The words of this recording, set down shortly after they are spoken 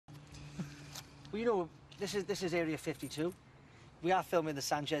Well, you know, this is Area 52. We are filming the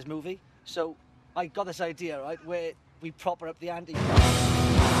Sanchez movie, so I got this idea, right, where we proper up the ante.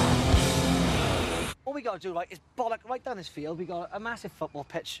 All we got to do, right, is bollock right down this field. We got a massive football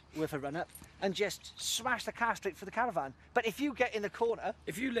pitch with a run-up and just smash the car straight for the caravan. But if you get in the corner...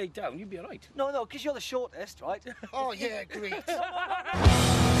 If you lay down, you'd be all right. No, because you're the shortest, right? Oh, yeah, great.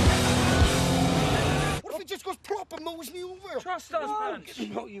 What if he just goes proper mows me over? Trust us, man.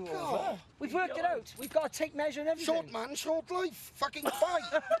 Mow you over. We've worked it out. We've got a tape measure and everything. Short man, short life. Fucking fight.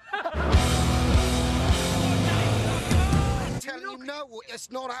 I'm telling you now,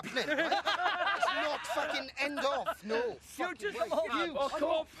 it's not happening. Right? It's not fucking end off. No. You're just way. Come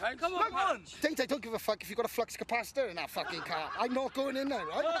on. I don't give a fuck if you've got a flux capacitor in that fucking car. I'm not going in there,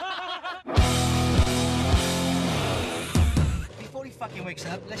 right? Before he fucking wakes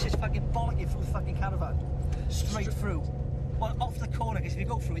up, let's just fucking bollock it through the fucking caravan. Straight through. Well, off the corner, because if you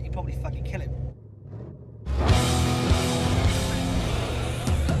go through it, you probably fucking kill him.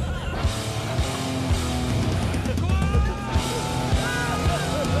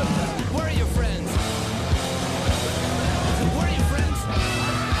 Where are your friends? Where are your friends?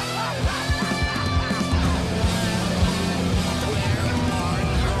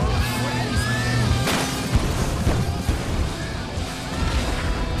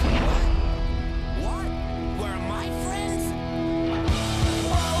 Where are my friends?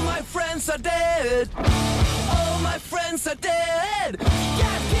 All my friends are dead. All my friends are dead.